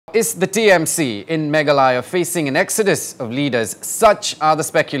Is the TMC in Meghalaya facing an exodus of leaders? Such are the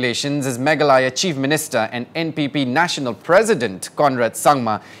speculations as Meghalaya Chief Minister and NPP National President Conrad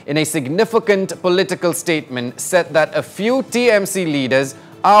Sangma, in a significant political statement, said that a few TMC leaders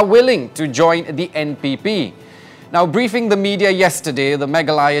are willing to join the NPP. Now, briefing the media yesterday, the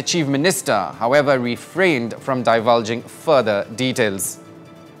Meghalaya Chief Minister, however, refrained from divulging further details.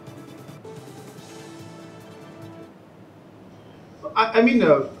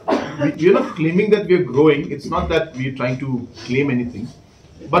 We are not claiming that we are growing. It's not that we are trying to claim anything,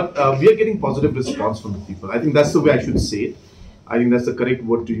 but we are getting positive response from the people. I think that's the way I should say it. I think that's the correct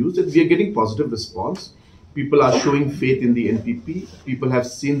word to use. That we are getting positive response. People are showing faith in the NPP. People have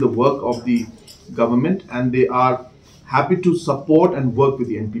seen the work of the government, and they are happy to support and work with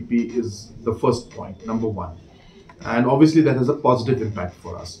the NPP. Is the first point, number one, and obviously that has a positive impact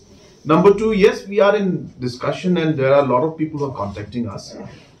for us. Number two, yes, we are in discussion, and there are a lot of people who are contacting us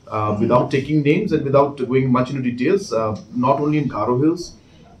without taking names and without going much into details, not only in Garo Hills,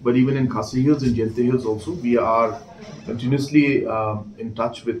 but even in Khasi Hills and Jente Hills also. We are continuously in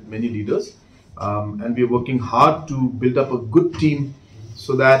touch with many leaders, and we are working hard to build up a good team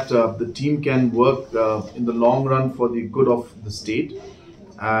so that the team can work in the long run for the good of the state.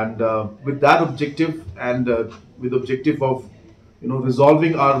 And with that objective, and with the objective of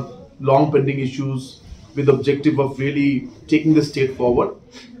resolving our long pending issues, with the objective of really taking the state forward,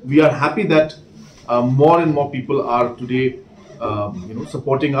 we are happy that more and more people are today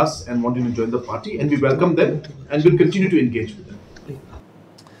supporting us and wanting to join the party, and we welcome them and will continue to engage with them.